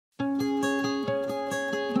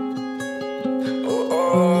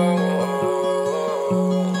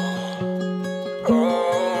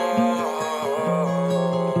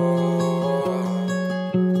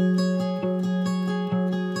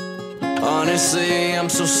Honestly, I'm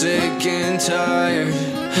so sick and tired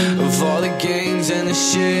of all the games and the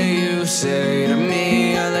shit you say to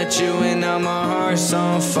me. I let you in, now my heart's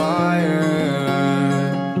on fire.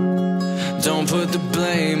 Don't put the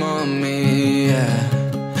blame on me, yeah.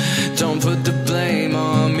 Don't put the blame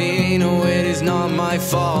on me. No, it is not my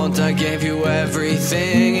fault. I gave you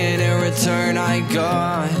everything, and in return I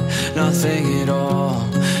got nothing at all.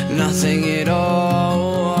 Nothing at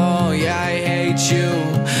all. Yeah, I hate you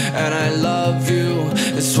and I love you.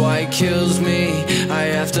 That's why it kills me. I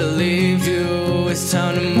have to leave you. It's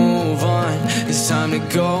time to move on. It's time to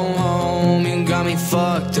go home. You got me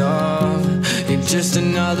fucked up. You're just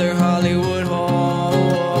another Hollywood whore.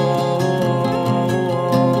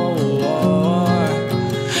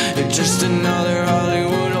 You're just another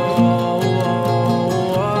Hollywood whore.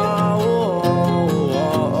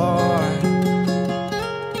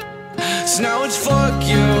 So now it's fuck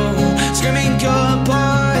you, screaming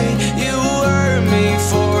goodbye. You hurt me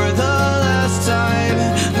for the last time.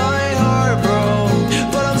 My heart broke,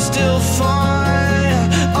 but I'm still fine.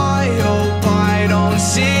 I hope I don't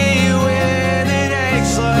see you in the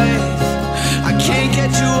next life. I can't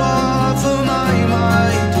get you off of my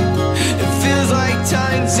mind. It feels like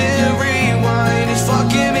time to rewind. It's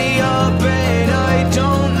fucking me up and I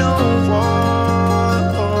don't know why.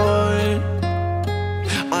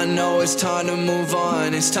 I know it's time to move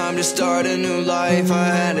on. It's time to start a new life. I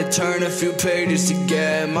had to turn a few pages to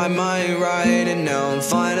get my mind right, and now I'm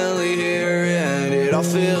finally here and it all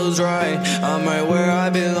feels right. I'm right where I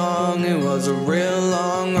belong. It was a real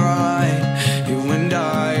long ride. You and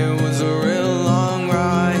I, it was a real long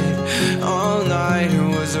ride. All night, it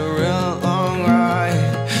was a real long ride.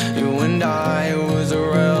 You and I, it was a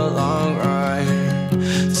real long ride.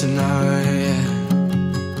 Tonight,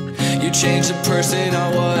 you changed the person I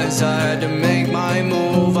was. I had to make my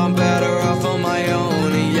move. I'm better off on my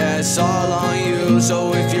own, and yeah, it's all on you.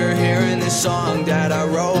 So if you're hearing this song that I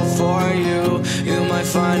wrote for you, you might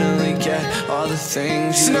finally get all the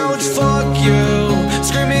things you do. So now it's fuck you,